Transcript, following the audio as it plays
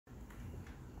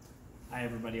Hi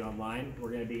everybody online. We're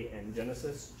going to be in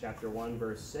Genesis chapter 1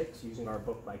 verse 6 using our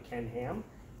book by Ken Ham.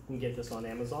 You can get this on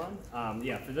Amazon.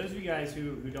 For those of you guys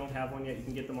who don't have one yet, you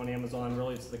can get them on Amazon.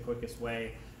 Really, it's the quickest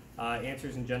way.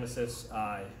 Answers in Genesis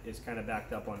is kind of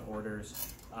backed up on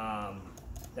orders.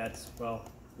 Well,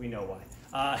 we know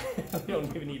why. We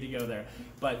don't even need to go there.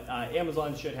 But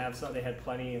Amazon should have some. They had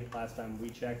plenty last time we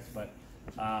checked. But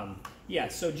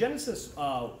so Genesis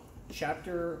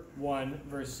chapter 1,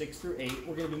 verse 6 through 8.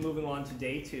 We're going to be moving on to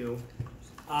day 2.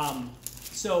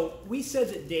 So we said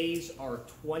that days are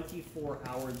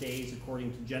 24-hour days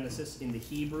according to Genesis. In the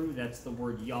Hebrew, that's the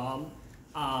word yom.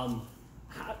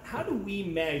 How do we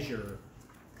measure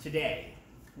today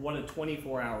what a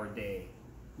 24-hour day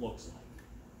looks like?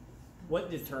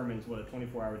 What determines what a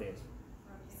 24-hour day is?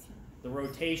 Rotation. The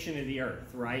rotation of the earth,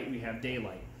 right? We have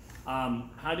daylight.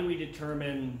 How do we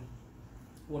determine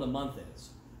what a month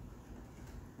is?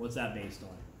 What's that based on?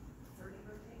 30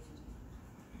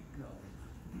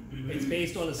 rotations. It's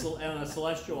based on a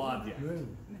celestial object.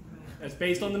 It's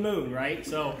based on the moon, right?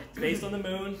 So it's based on the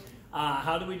moon.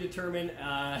 How do we determine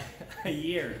a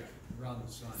year? Around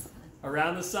the sun.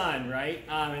 Around the sun, right?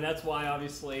 And that's why,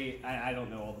 obviously, I don't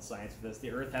know all the science for this.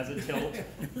 The Earth has a tilt,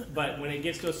 but when it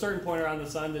gets to a certain point around the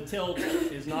sun, the tilt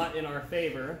is not in our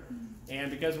favor.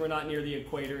 And because we're not near the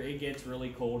equator, it gets really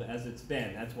cold as it's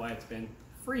been. That's why it's been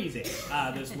freezing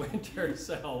this winter.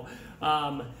 So,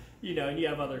 and you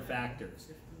have other factors.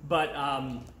 But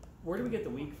where do we get the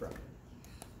week from?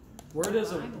 Where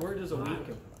does a week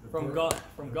come from?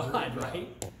 From God, right?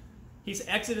 He's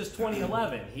Exodus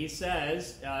 20:11. He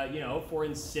says, for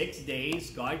in 6 days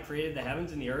God created the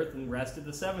heavens and the earth and rested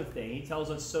the seventh day. And he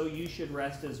tells us, so you should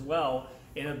rest as well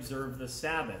and observe the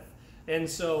Sabbath. And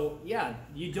so,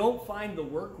 you don't find the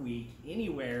work week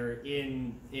anywhere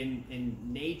in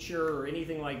nature or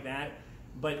anything like that,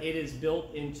 but it is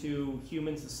built into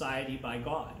human society by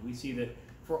God. We see that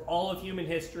for all of human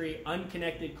history,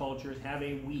 unconnected cultures have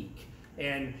a week.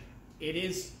 And it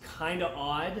is kind of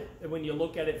odd when you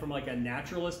look at it from like a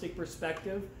naturalistic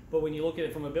perspective, but when you look at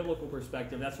it from a biblical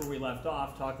perspective, that's where we left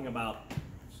off, talking about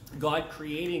God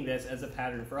creating this as a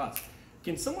pattern for us.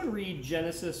 Can someone read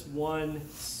Genesis 1,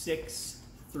 6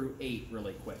 through 8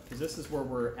 really quick? Because this is where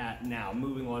we're at now,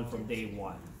 moving on from day 1.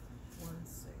 1,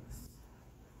 6.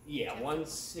 Yeah, 1,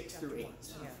 6 through 8.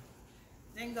 Yeah.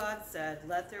 Then God said,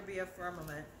 let there be a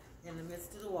firmament in the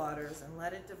midst of the waters, and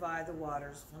let it divide the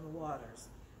waters from the waters.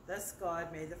 Thus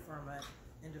God made the firmament,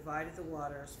 and divided the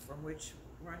waters from which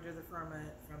were under the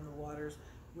firmament from the waters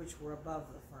which were above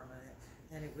the firmament.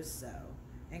 And it was so.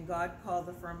 And God called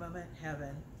the firmament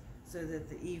heaven, so that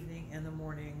the evening and the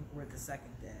morning were the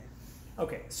second day.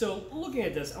 Okay, so looking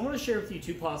at this, I want to share with you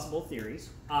 2 possible theories.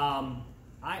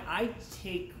 I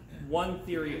take one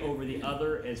theory over the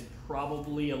other as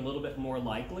probably a little bit more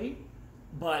likely,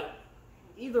 but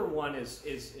either one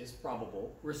is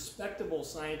probable. Respectable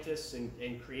scientists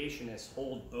and creationists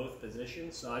hold both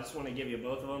positions, so I just want to give you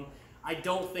both of them. I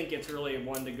don't think it's really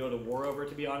one to go to war over,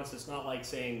 to be honest. It's not like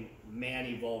saying man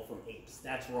evolved from apes.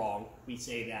 That's wrong. We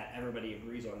say that. Everybody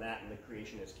agrees on that in the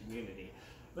creationist community.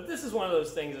 But this is one of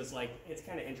those things that's like, it's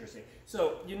kind of interesting.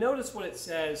 So you notice what it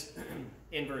says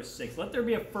in verse 6. Let there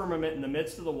be a firmament in the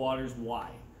midst of the waters. Why?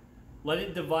 Let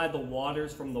it divide the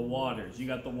waters from the waters. You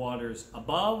got the waters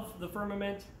above the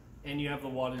firmament, and you have the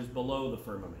waters below the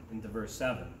firmament, into verse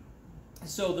 7.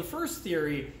 So the first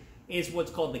theory is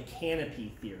what's called the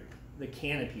canopy theory. The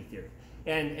canopy theory.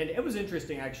 And it was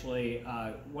interesting, actually,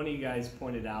 one of you guys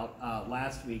pointed out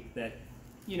last week that,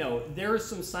 there are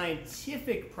some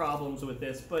scientific problems with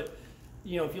this, but,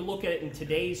 if you look at it in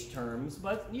today's terms,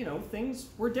 but, things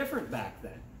were different back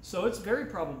then. So it's very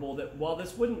probable that while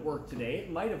this wouldn't work today, it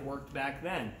might have worked back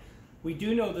then. We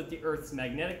do know that the Earth's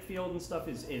magnetic field and stuff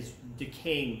is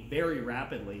decaying very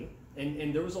rapidly,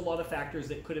 and there was a lot of factors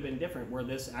that could have been different where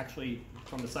this actually,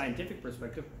 from the scientific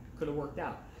perspective, could have worked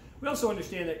out. We also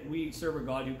understand that we serve a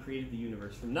God who created the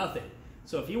universe from nothing.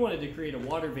 So if he wanted to create a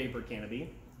water vapor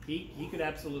canopy, he could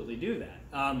absolutely do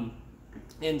that.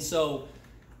 And so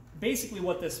basically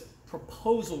what this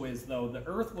proposal is, though, the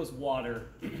earth was water,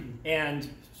 and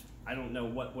I don't know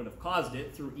what would have caused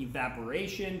it, through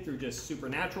evaporation, through just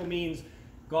supernatural means,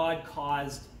 God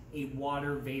caused a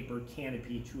water vapor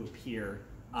canopy to appear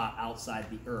outside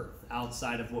the earth,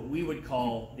 outside of what we would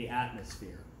call the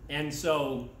atmosphere. And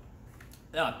so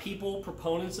people,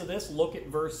 proponents of this, look at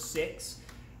verse 6,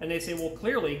 and they say, well,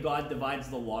 clearly God divides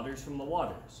the waters from the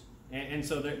waters. And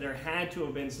so there had to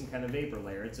have been some kind of vapor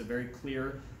layer. It's a very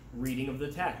clear reading of the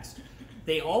text.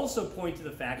 They also point to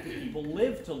the fact that people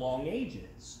live to long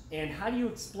ages. And how do you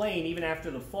explain, even after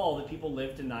the fall, that people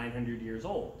live to 900 years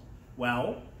old?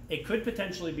 Well, it could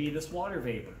potentially be this water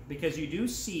vapor, because you do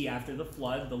see after the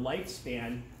flood, the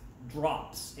lifespan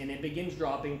drops, and it begins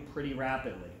dropping pretty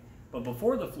rapidly. But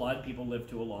before the flood, people lived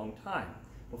to a long time.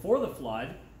 Before the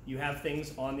flood, you have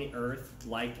things on the earth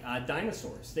like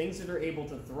dinosaurs, things that are able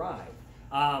to thrive.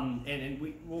 And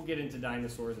we'll get into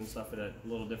dinosaurs and stuff at a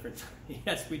little different time.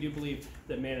 Yes, we do believe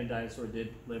that man and dinosaur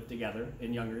did live together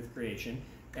in young earth creation.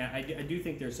 And I do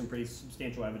think there's some pretty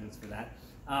substantial evidence for that,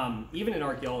 even in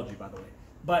archaeology, by the way.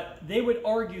 But they would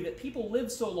argue that people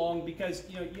live so long because,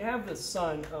 you know, you have the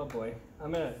sun. Oh boy,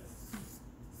 we'll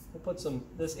put some,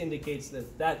 this indicates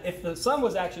that if the sun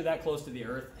was actually that close to the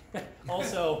earth,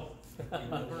 also,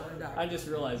 I'm just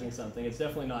realizing something. It's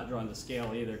definitely not drawn to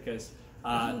scale either, because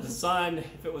the sun,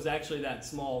 if it was actually that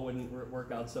small, wouldn't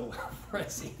work out so well for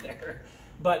us either.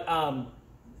 But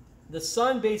the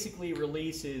sun basically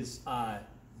releases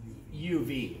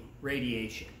UV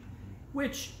radiation,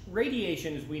 which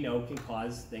radiation, as we know, can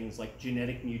cause things like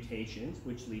genetic mutations,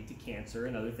 which lead to cancer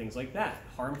and other things like that,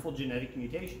 harmful genetic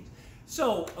mutations.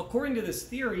 So, according to this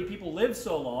theory, people lived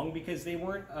so long because they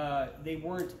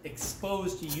weren't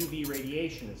exposed to UV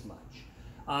radiation as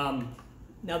much.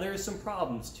 Now, there are some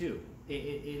problems too.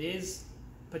 It is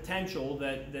potential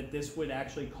that this would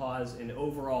actually cause an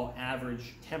overall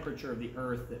average temperature of the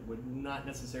Earth that would not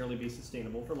necessarily be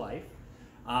sustainable for life.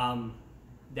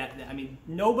 I mean,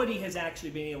 nobody has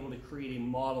actually been able to create a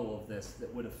model of this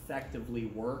that would effectively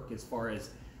work as far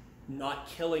as not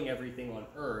killing everything on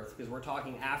Earth, because we're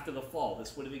talking after the fall.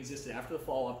 This would have existed after the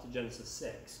fall up to Genesis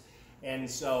 6. And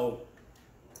so,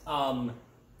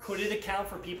 could it account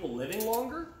for people living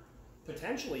longer?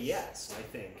 Potentially, yes, I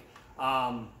think.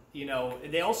 You know,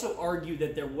 they also argue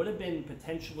that there would have been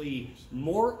potentially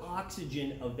more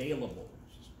oxygen available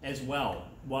as well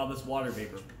while this water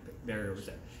vapor barrier was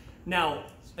there. Now,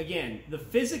 again, the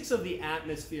physics of the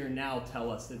atmosphere now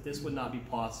tell us that this would not be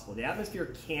possible. The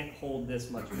atmosphere can't hold this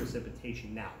much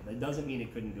precipitation now. That doesn't mean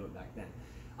it couldn't do it back then.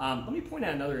 Let me point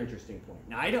out another interesting point.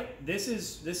 Now, this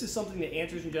is something that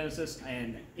Answers in Genesis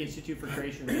and Institute for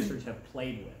Creation Research have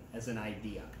played with as an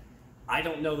idea. I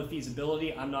don't know the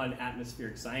feasibility. I'm not an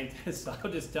atmospheric scientist, so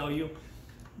I'll just tell you.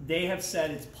 They have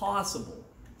said it's possible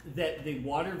that the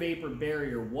water vapor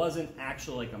barrier wasn't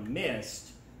actually like a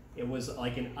mist. It was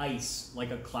like an ice,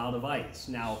 like a cloud of ice.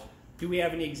 Now, do we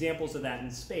have any examples of that in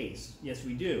space? Yes,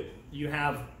 we do. You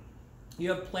have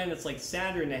planets like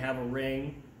Saturn that have a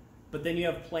ring, but then you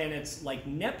have planets like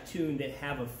Neptune that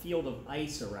have a field of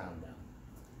ice around them.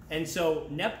 And so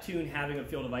Neptune having a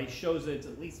field of ice shows that it's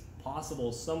at least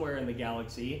possible somewhere in the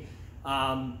galaxy.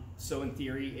 So in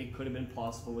theory, it could have been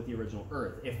possible with the original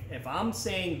Earth. If I'm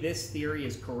saying this theory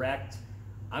is correct,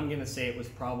 I'm going to say it was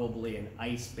probably an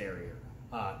ice barrier.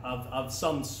 Of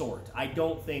some sort. I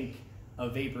don't think a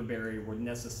vapor barrier would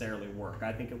necessarily work.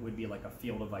 I think it would be like a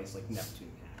field of ice like Neptune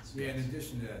has. Yeah, in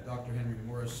addition to that, Dr. Henry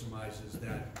Morris surmises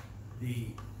that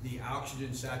the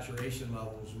oxygen saturation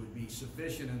levels would be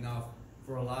sufficient enough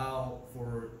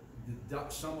for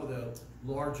some of the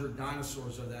larger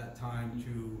dinosaurs of that time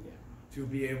to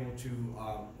be able to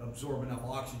absorb enough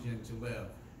oxygen to live.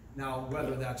 Now,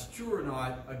 whether that's true or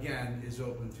not, again, is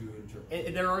open to interpretation.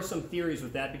 And there are some theories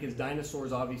with that, because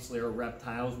dinosaurs obviously are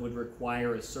reptiles, would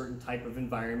require a certain type of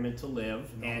environment to live.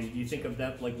 And you think of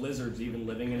them like lizards even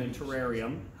living in a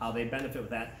terrarium, how they benefit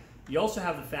with that. You also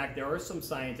have the fact there are some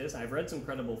scientists, I've read some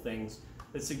credible things,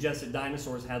 that suggest that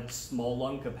dinosaurs had small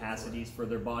lung capacities for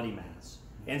their body mass.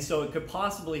 And so it could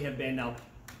possibly have been, now,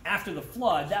 after the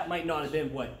flood, that might not have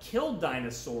been what killed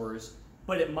dinosaurs,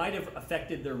 but it might have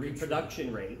affected their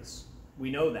reproduction rates.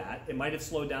 We know that. It might have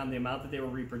slowed down the amount that they were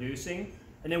reproducing.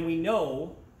 And then we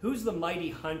know, who's the mighty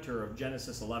hunter of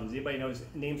Genesis 11? Does anybody know his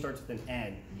name starts with an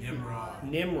N? Nimrod.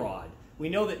 Nimrod. We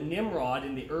know that Nimrod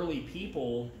and the early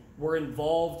people were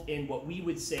involved in what we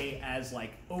would say as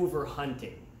like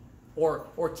over-hunting,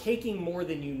 or taking more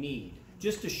than you need,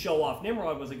 just to show off.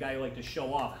 Nimrod was a guy who liked to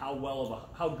show off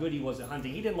how good he was at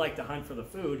hunting. He didn't like to hunt for the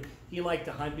food. He liked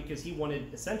to hunt because he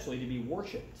wanted essentially to be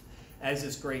worshipped as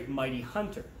this great mighty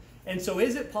hunter. And so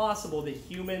is it possible that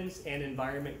humans and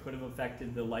environment could have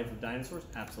affected the life of dinosaurs?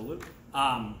 Absolutely.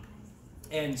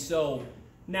 And so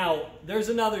now there's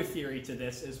another theory to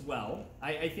this as well.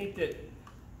 I think that it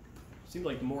seems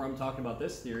like the more I'm talking about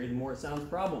this theory, the more it sounds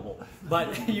probable.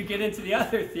 But you get into the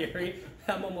other theory,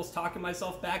 I'm almost talking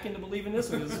myself back into believing this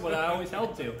one. This is what I always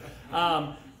held to.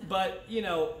 But you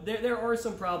know, there are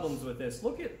some problems with this.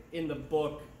 Look at in the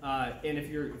book, and if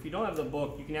you don't have the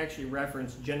book, you can actually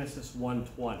reference Genesis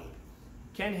 1:20.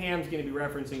 Ken Ham's going to be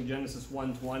referencing Genesis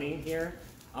 1:20 here.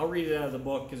 I'll read it out of the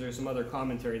book because there's some other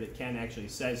commentary that Ken actually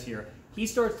says here. He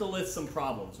starts to list some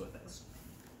problems with this.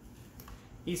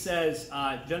 He says,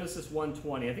 Genesis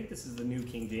 1:20, I think this is the New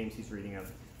King James he's reading out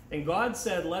of. And God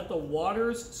said, let the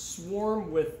waters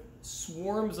swarm with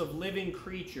swarms of living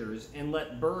creatures, and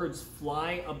let birds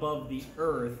fly above the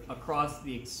earth across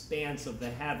the expanse of the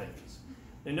heavens.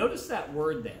 Now notice that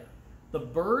word there. The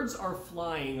birds are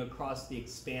flying across the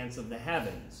expanse of the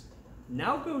heavens.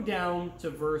 Now go down to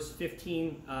verse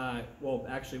 15, well,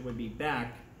 actually it would be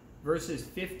back, verses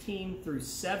 15 through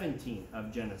 17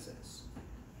 of Genesis.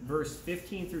 Verse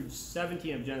 15 through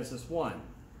 17 of Genesis 1.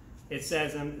 It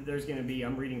says, and there's going to be,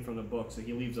 I'm reading from the book, so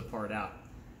he leaves a part out.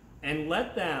 And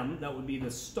let them, that would be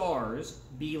the stars,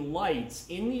 be lights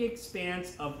in the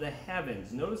expanse of the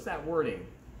heavens. Notice that wording.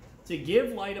 To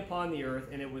give light upon the earth,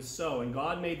 and it was so. And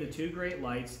God made the two great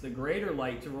lights, the greater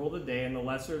light to rule the day, and the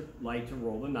lesser light to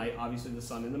rule the night. Obviously the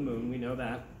sun and the moon, we know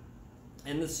that.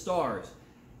 And the stars.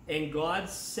 And God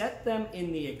set them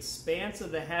in the expanse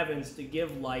of the heavens to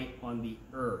give light on the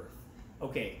earth.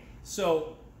 Okay,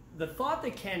 so the thought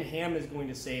that Ken Ham is going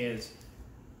to say is,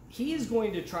 he is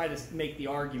going to try to make the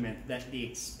argument that the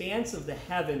expanse of the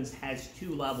heavens has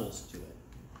two levels to it.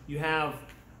 You have,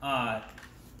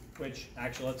 which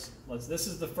actually let's this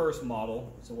is the first model,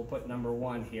 so we'll put number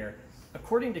 1 here.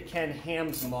 According to Ken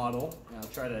Ham's model, and I'll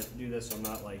try to do this so I'm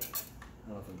not like, I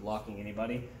don't know if I'm blocking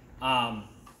anybody.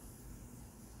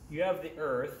 You have the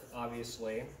earth,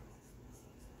 obviously.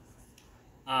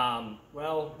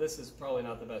 Well, this is probably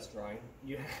not the best drawing.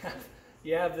 You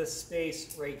have this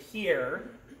space right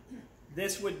here.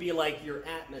 This would be like your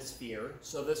atmosphere.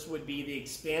 So this would be the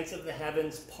expanse of the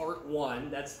heavens, part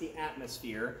 1. That's the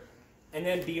atmosphere. And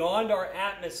then beyond our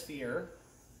atmosphere,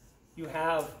 you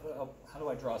have, how do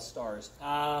I draw stars?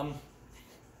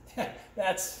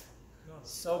 That's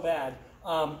so bad.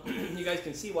 You guys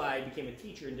can see why I became a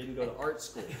teacher and didn't go to art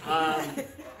school.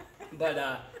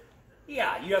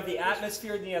 Yeah, you have the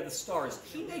atmosphere and you have the stars.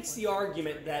 He makes the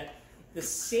argument that the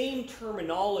same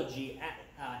terminology,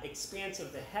 expanse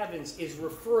of the heavens, is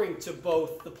referring to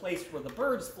both the place where the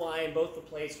birds fly and both the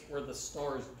place where the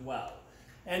stars dwell.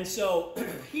 And so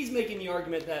he's making the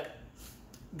argument that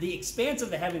the expanse of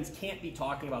the heavens can't be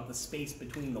talking about the space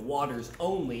between the waters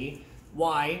only.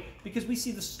 Why? Because we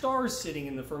see the stars sitting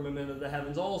in the firmament of the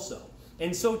heavens also.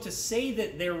 And so to say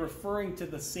that they're referring to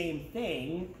the same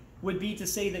thing would be to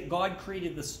say that God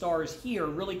created the stars here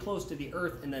really close to the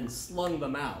earth and then slung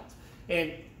them out.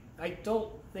 And I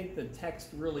don't think the text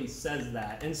really says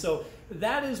that. And so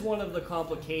that is one of the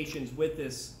complications with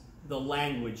the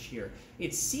language here.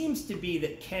 It seems to be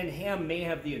that Ken Ham may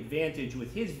have the advantage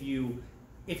with his view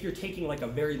if you're taking like a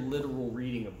very literal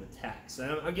reading of the text.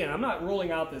 And again, I'm not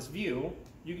ruling out this view.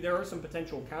 There are some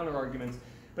potential counter arguments,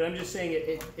 but I'm just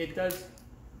saying it does,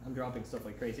 I'm dropping stuff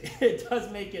like crazy. It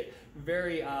does make it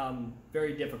very,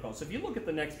 very difficult. So if you look at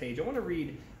the next page, I want to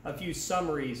read a few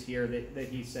summaries here that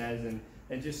he says and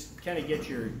just kind of get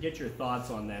your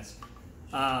thoughts on this.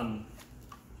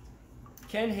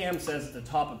 Ken Ham says at the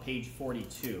top of page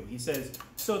 42, he says,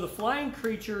 so the flying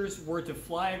creatures were to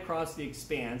fly across the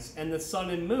expanse, and the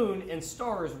sun and moon and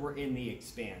stars were in the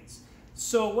expanse.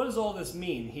 So what does all this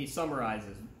mean? He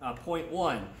summarizes. Point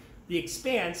 1, the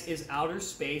expanse is outer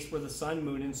space where the sun,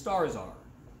 moon, and stars are.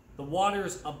 The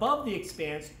waters above the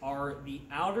expanse are the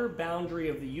outer boundary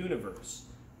of the universe.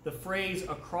 The phrase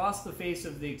across the face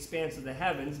of the expanse of the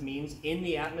heavens means in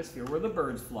the atmosphere where the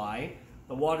birds fly.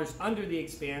 The waters under the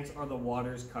expanse are the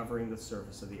waters covering the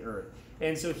surface of the earth.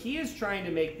 And so he is trying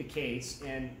to make the case,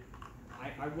 and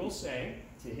I will say,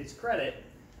 to his credit,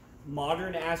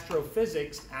 modern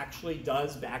astrophysics actually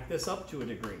does back this up to a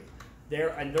degree.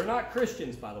 And they're not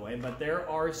Christians, by the way, but there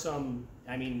are some,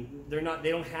 I mean, they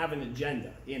don't have an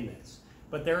agenda in this.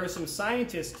 But there are some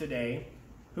scientists today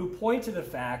who point to the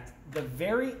fact the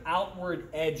very outward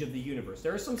edge of the universe.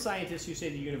 There are some scientists who say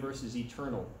the universe is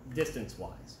eternal,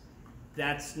 distance-wise.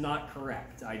 That's not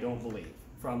correct, I don't believe,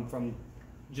 from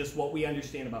just what we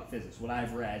understand about physics, what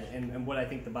I've read, and what I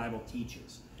think the Bible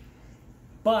teaches.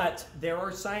 But there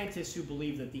are scientists who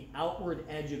believe that the outward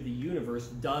edge of the universe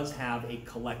does have a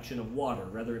collection of water,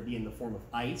 whether it be in the form of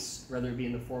ice, whether it be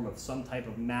in the form of some type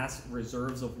of mass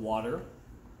reserves of water.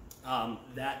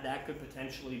 That could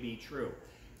potentially be true.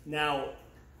 Now,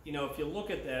 you know, if you look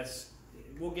at this,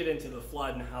 we'll get into the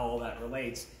flood and how all that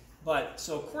relates. But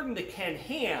so according to Ken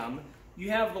Ham, you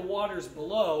have the waters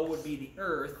below would be the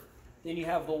earth, then you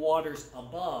have the waters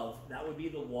above, that would be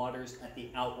the waters at the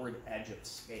outward edge of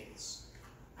space.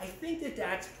 I think that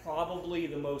that's probably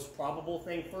the most probable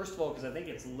thing, first of all, because I think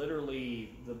it's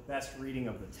literally the best reading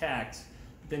of the text.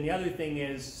 Then the other thing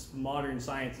is modern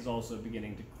science is also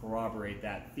beginning to corroborate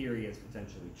that theory as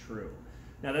potentially true.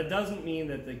 Now that doesn't mean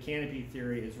that the canopy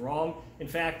theory is wrong. In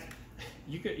fact,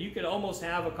 you could almost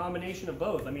have a combination of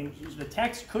both. I mean, the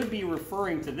text could be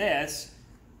referring to this.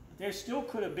 There still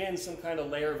could have been some kind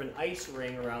of layer of an ice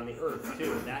ring around the earth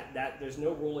too. That there's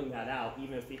no ruling that out,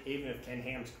 even if Ken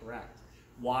Ham's correct.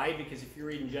 Why? Because if you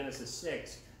read in Genesis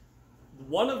 6,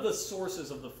 one of the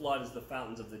sources of the flood is the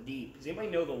fountains of the deep. Does anybody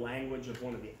know the language of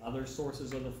one of the other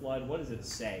sources of the flood? What does it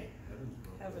say?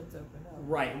 Heavens open up.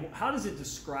 Right. How does it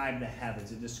describe the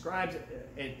heavens? It describes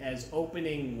it as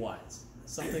opening what?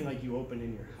 Something like you open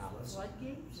in your house.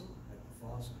 Floodgates? Like the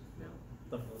faucet.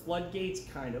 The floodgates,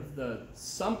 kind of. The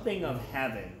something of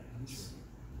heaven.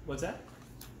 What's that?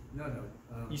 No.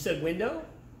 You said window?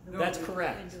 No, That's it-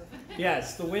 correct.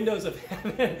 Yes, the windows of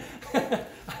heaven.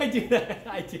 I do that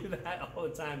all the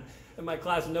time in my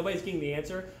class. When nobody's getting the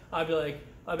answer, I'd be like,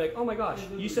 oh my gosh,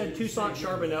 you said Toussaint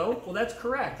Charbonneau? Well, that's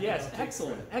correct. Yes,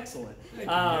 excellent. Yes,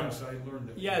 I learned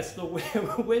it. Yes, the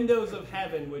windows of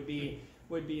heaven would be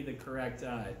the correct.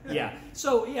 Yeah.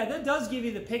 So yeah, that does give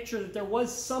you the picture that there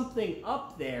was something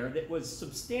up there that was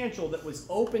substantial, that was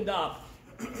opened up.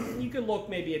 You could look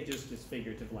maybe at just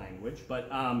figurative language, but.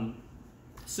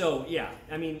 So yeah,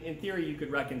 I mean, in theory, you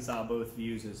could reconcile both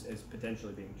views as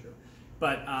potentially being true.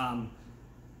 But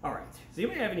all right, does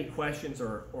anybody have any questions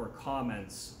or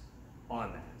comments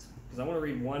on that? Because I want to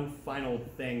read one final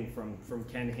thing from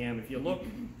Ken Ham. If you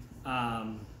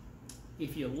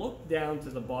look down to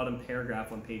the bottom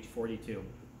paragraph on page 42, it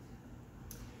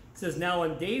says, "Now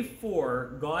on day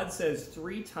 4, God says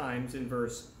 3 times in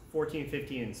verse 14,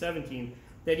 15, and 17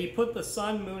 that He put the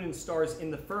sun, moon, and stars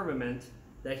in the firmament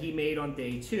that He made on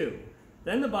day 2.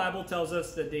 Then the Bible tells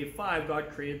us that day 5,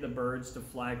 God created the birds to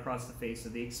fly across the face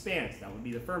of the expanse. That would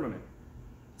be the firmament.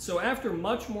 So after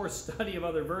much more study of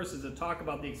other verses that talk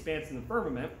about the expanse and the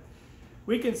firmament,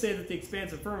 we can say that the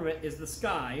expanse and firmament is the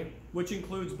sky, which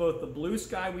includes both the blue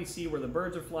sky we see where the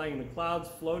birds are flying and the clouds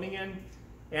floating in,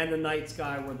 and the night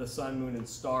sky where the sun, moon, and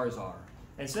stars are."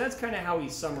 And so that's kind of how he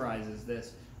summarizes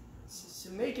this.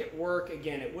 To make it work,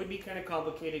 again, it would be kind of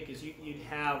complicated because you'd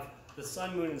have the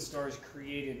sun, moon, and stars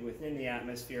created within the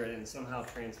atmosphere and then somehow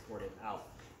transported out.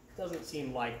 It doesn't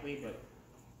seem likely, but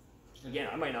again,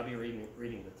 I might not be reading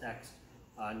the text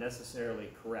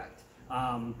necessarily correct.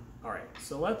 All right,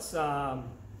 so let's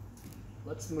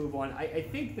move on. I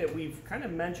think that we've kind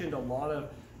of mentioned a lot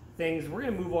of things. We're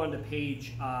going to move on to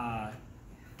page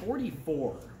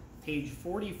 44. Page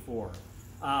 44.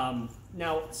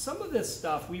 Now, some of this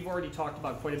stuff we've already talked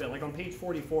about quite a bit. Like on page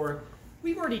 44,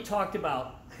 we've already talked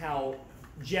about how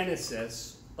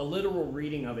Genesis, a literal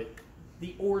reading of it,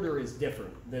 the order is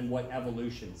different than what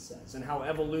evolution says, and how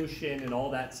evolution and all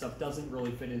that stuff doesn't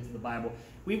really fit into the Bible.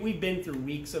 We've been through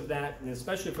weeks of that, and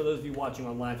especially for those of you watching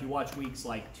online, if you watch weeks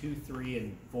like 2, 3,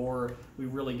 and 4, we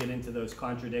really get into those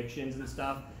contradictions and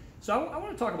stuff. So I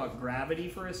want to talk about gravity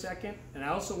for a second, and I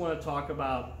also want to talk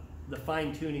about the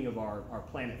fine-tuning of our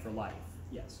planet for life.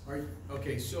 Yes?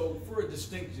 Okay, so for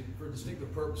distinctive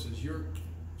purposes,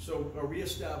 are we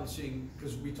establishing,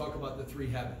 because we talk about the 3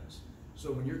 heavens,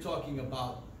 so when you're talking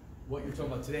about what you're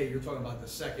talking about today, you're talking about the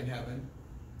second heaven?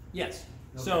 Yes.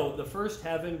 Okay. So the first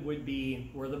heaven would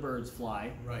be where the birds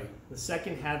fly. Right. The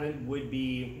second heaven would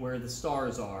be where the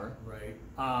stars are. Right.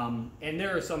 And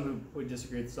there are some who would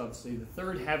disagree with this, obviously. The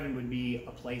third heaven would be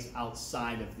a place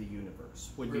outside of the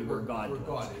universe, would be where God dwells.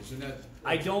 Where God is, and that's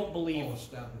I don't believe all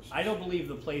established. I don't believe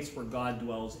the place where God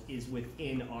dwells is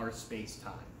within our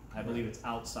space-time. I believe it's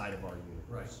outside of our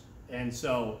universe. Right. And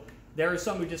so there are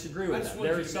some who disagree with that.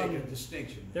 There is some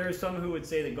distinction. There are some who would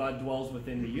say that God dwells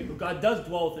within the universe. God does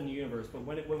dwell within the universe, but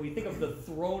when we think of the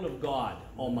throne of God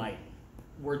Almighty,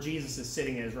 where Jesus is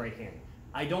sitting at His right hand,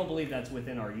 I don't believe that's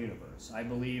within our universe. I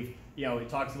believe, it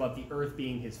talks about the earth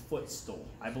being His footstool.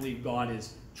 I believe God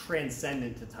is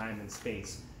transcendent to time and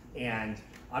space. And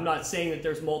I'm not saying that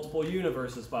there's multiple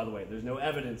universes, by the way. There's no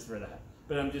evidence for that.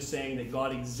 But I'm just saying that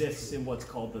God exists in what's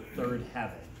called the third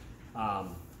heaven.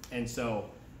 And so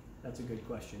that's a good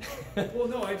question. Well,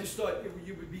 no, I just thought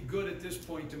you would be good at this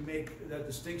point to make that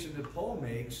distinction that Paul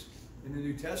makes in the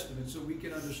New Testament so we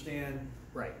can understand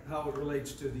Right. how it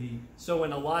relates to the... So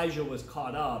when Elijah was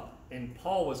caught up and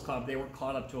Paul was caught up, they were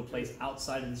caught up to a place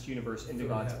outside of this universe into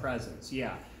God's presence.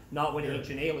 Yeah. Not what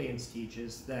Ancient Aliens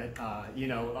teaches that,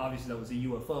 obviously that was a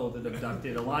UFO that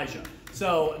abducted Elijah.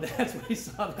 So that's we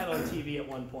saw that on TV at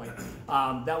one point.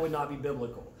 That would not be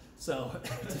biblical. So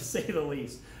to say the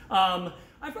least.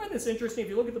 I find this interesting. If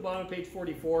you look at the bottom of page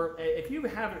 44, if you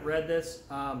haven't read this,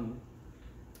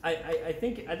 I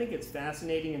think it's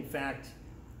fascinating. In fact,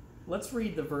 let's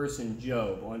read the verse in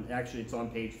Job. Actually, it's on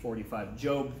page 45.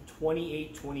 Job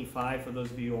 28:25 for those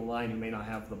of you online who may not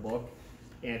have the book.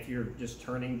 And if you're just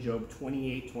turning, Job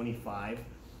 28:25.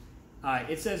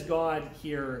 It says God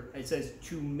here, it says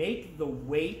to make the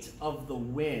weight of the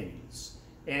winds.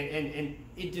 And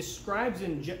it describes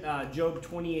in Job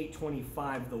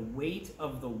 28:25 the weight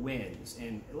of the winds.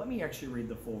 And let me actually read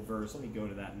the full verse. Let me go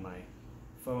to that in my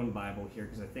phone Bible here,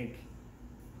 because I think,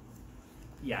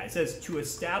 yeah, it says to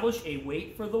establish a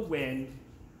weight for the wind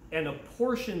and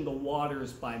apportion the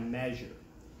waters by measure.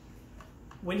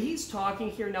 When he's talking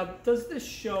here, now does this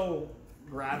show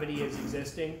gravity is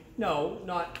existing? No,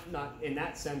 not in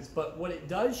that sense. But what it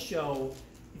does show,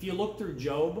 if you look through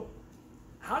Job,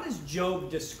 how does Job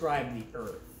describe the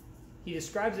earth? He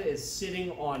describes it as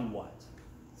sitting on what?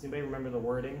 Does anybody remember the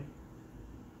wording?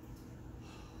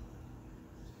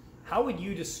 How would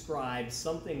you describe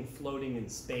something floating in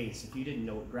space if you didn't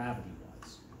know what gravity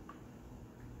was?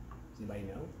 Does anybody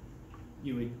know?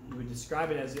 You would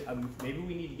describe it as, maybe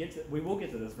we need to get to, we will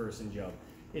get to this verse in Job.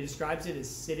 It describes it as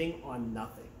sitting on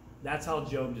nothing. That's how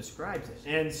Job describes it.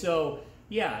 And so,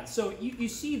 yeah, so you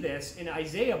see this, and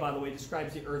Isaiah, by the way,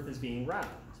 describes the earth as being round.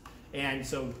 And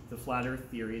so the flat earth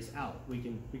theory is out. We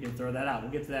can throw that out.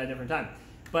 We'll get to that at a different time.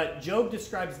 But Job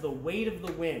describes the weight of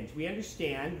the winds. We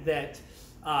understand that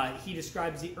he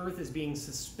describes the earth as being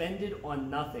suspended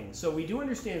on nothing. So we do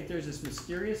understand that there's this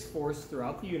mysterious force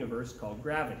throughout the universe called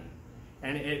gravity.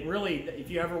 And it really,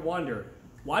 if you ever wonder,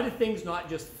 why did things not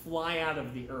just fly out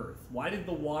of the earth? Why did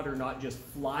the water not just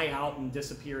fly out and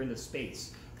disappear into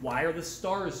space? Why are the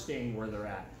stars staying where they're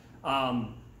at?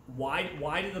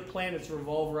 Why do the planets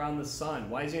revolve around the sun?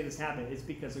 Why does any of this happen? It's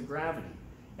because of gravity.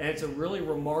 And it's a really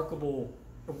remarkable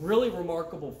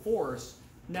force.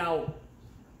 Now,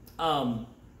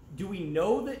 do we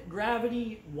know that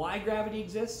why gravity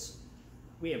exists?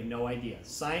 We have no idea.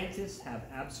 Scientists have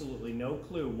absolutely no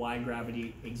clue why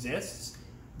gravity exists.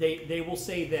 They will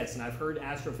say this, and I've heard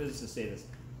astrophysicists say this,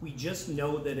 we just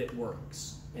know that it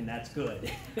works, and that's good.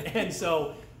 And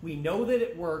so we know that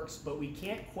it works, but we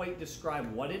can't quite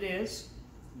describe what it is,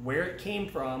 where it came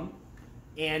from,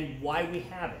 and why we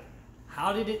have it.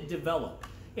 How did it develop?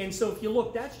 And so if you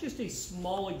look, that's just a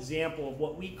small example of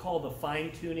what we call the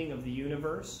fine-tuning of the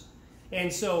universe.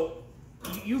 And so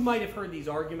you might have heard these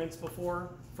arguments before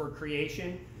for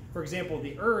creation. For example,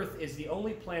 the Earth is the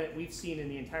only planet we've seen in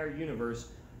the entire universe.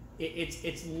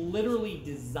 It's literally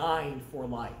designed for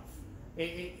life.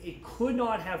 It could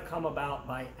not have come about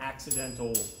by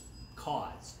accidental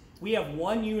cause. We have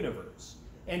one universe.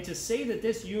 And to say that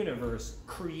this universe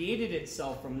created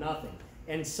itself from nothing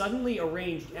and suddenly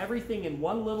arranged everything in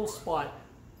one little spot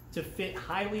to fit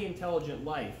highly intelligent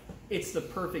life, it's the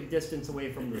perfect distance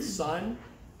away from the sun.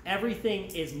 Everything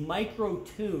is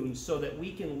micro-tuned so that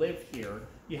we can live here.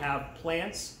 You have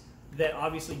plants that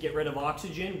obviously get rid of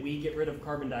oxygen. We get rid of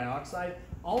carbon dioxide.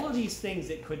 All of these things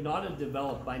that could not have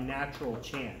developed by natural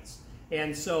chance.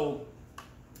 And so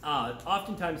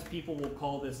oftentimes people will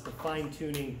call this the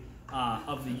fine-tuning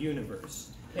of the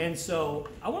universe. And so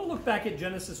I want to look back at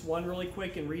Genesis 1 really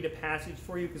quick and read a passage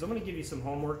for you, because I'm going to give you some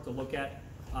homework to look at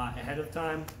ahead of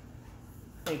time.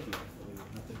 Thank you.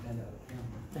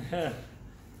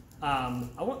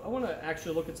 I want to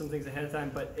actually look at some things ahead of time,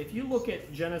 but if you look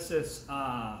at Genesis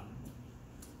 1:9,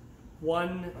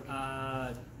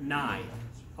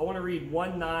 I want to read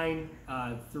 1:9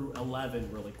 through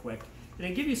 11 really quick, and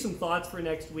then give you some thoughts for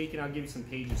next week, and I'll give you some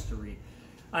pages to read.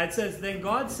 It says, "Then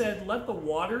God said, 'Let the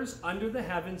waters under the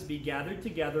heavens be gathered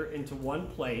together into one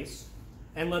place,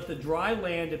 and let the dry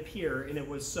land appear,' and it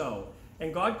was so.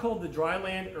 And God called the dry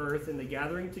land earth, and the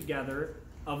gathering together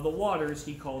of the waters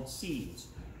he called seas.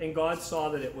 And God saw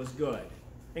that it was good.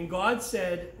 And God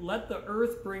said, 'Let the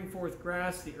earth bring forth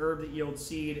grass, the herb that yields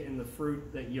seed, and the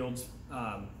fruit that yields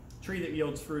tree that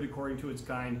yields fruit according to its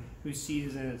kind, whose seed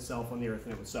is in itself on the earth.'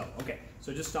 And it was so." Okay,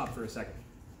 so just stop for a second.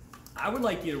 I would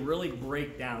like you to really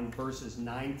break down verses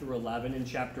 9 through 11 in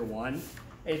chapter 1.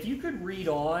 And if you could read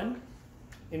on,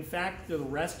 in fact, the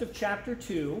rest of chapter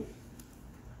 2,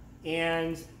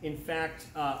 and in fact,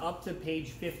 up to page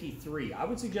 53. I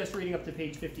would suggest reading up to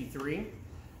page 53.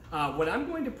 What I'm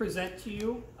going to present to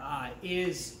you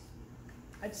is,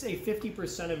 I'd say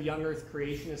 50% of young earth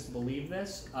creationists believe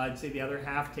this. I'd say the other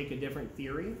half take a different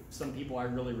theory. Some people I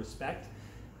really respect.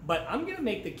 But I'm going to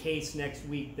make the case next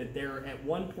week that there at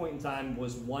one point in time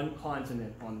was one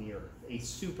continent on the earth, a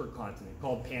supercontinent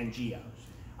called Pangaea.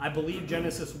 I believe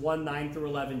Genesis 1:9 through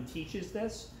 11 teaches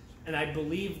this, and I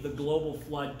believe the global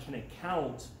flood can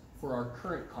account for our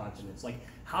current continents. Like,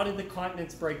 how did the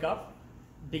continents break up?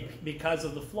 Because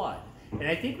of the flood. And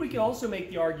I think we can also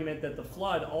make the argument that the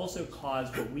flood also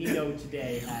caused what we know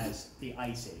today as the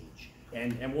Ice Age.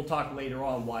 And we'll talk later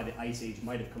on why the Ice Age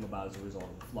might have come about as a result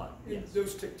of the flood. And Yes.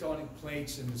 those tectonic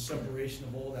plates and the separation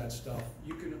of all that stuff,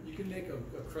 you can make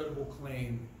a credible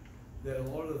claim that a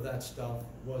lot of that stuff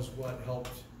was what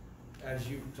helped, as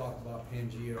you talked about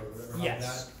Pangea, or how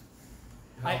Yes. that.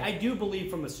 I do believe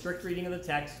from a strict reading of the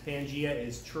text, Pangea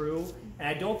is true, and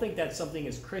I don't think that's something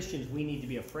as Christians we need to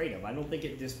be afraid of. I don't think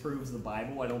it disproves the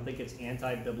Bible. I don't think it's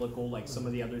anti-biblical like some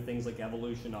of the other things like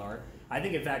evolution are. I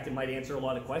think, in fact, it might answer a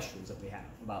lot of questions that we have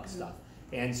about stuff.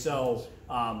 And so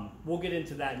we'll get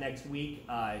into that next week,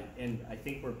 and I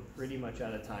think we're pretty much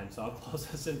out of time, so I'll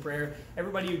close us in prayer.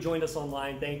 Everybody who joined us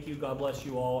online, thank you. God bless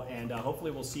you all, and hopefully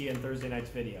we'll see you in Thursday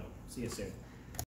night's video. See you soon.